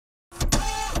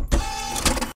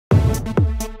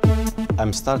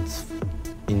I'm started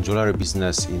in jewelry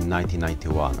business in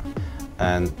 1991,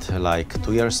 and like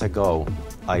 2 years ago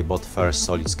I bought first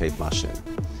Solidscape machine.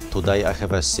 Today I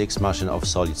have a 6 machine of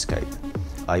Solidscape.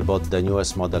 I bought the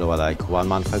newest model like 1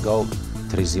 month ago,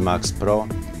 3Z Max Pro.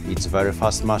 It's very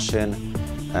fast machine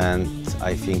and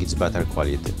I think it's better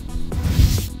quality.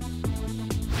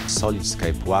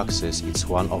 Solidscape waxes, it's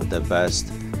one of the best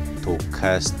to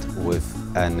cast with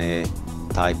any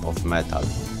type of metal,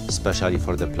 especially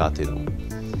for the platinum.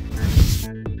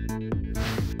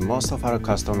 Most of our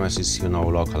customers is,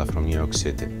 local from New York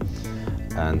City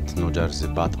and New Jersey,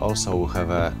 but also we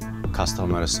have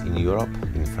customers in Europe,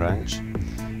 in French,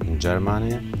 in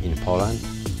Germany, in Poland,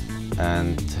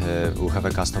 and we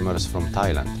have customers from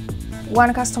Thailand.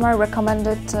 One customer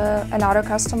recommended another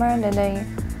customer, and then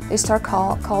they start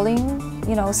calling,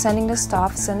 sending the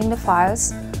stuff, sending the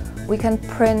files. We can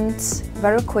print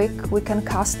very quick, we can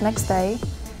cast next day,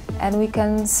 and we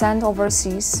can send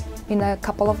overseas in a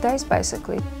couple of days,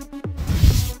 basically.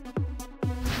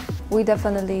 We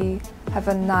definitely have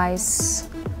a nice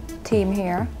team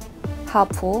here,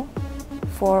 helpful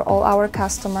for all our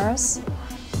customers.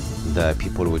 The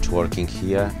people which working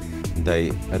here,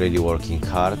 they really working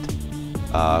hard,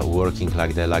 working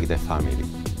like the family.